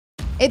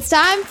It's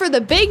time for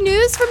the big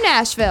news from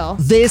Nashville.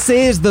 This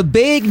is the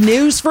big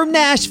news from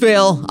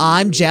Nashville.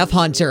 I'm Jeff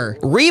Hunter.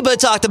 Reba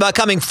talked about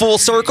coming full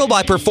circle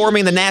by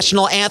performing the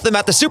National Anthem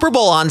at the Super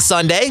Bowl on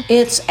Sunday.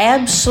 It's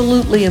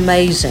absolutely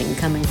amazing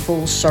coming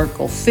full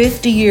circle.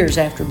 50 years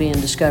after being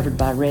discovered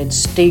by Red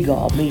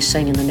Steagall, me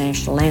singing the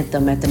National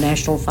Anthem at the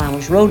National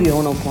Finals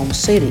Rodeo in Oklahoma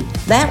City.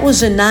 That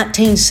was in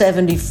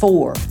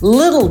 1974.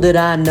 Little did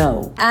I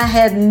know. I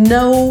had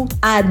no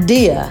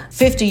idea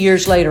 50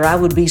 years later I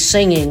would be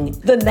singing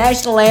the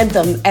National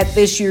Anthem at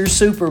this year's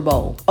Super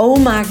Bowl. Oh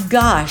my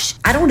gosh,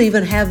 I don't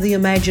even have the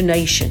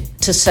imagination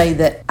to say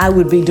that I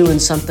would be doing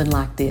something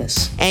like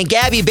this. And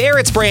Gabby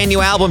Barrett's brand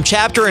new album,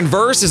 Chapter and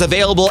Verse, is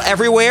available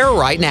everywhere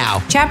right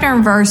now. Chapter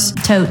and Verse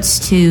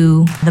totes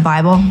to the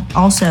Bible,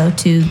 also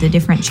to the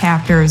different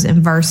chapters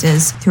and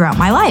verses throughout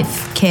my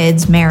life.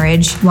 Kids,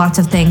 marriage, lots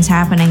of things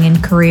happening in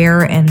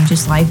career and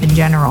just life in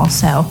general.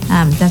 So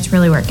that's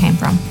really where it came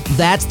from.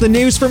 That's the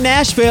news from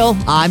Nashville.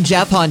 I'm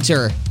Jeff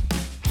Hunter.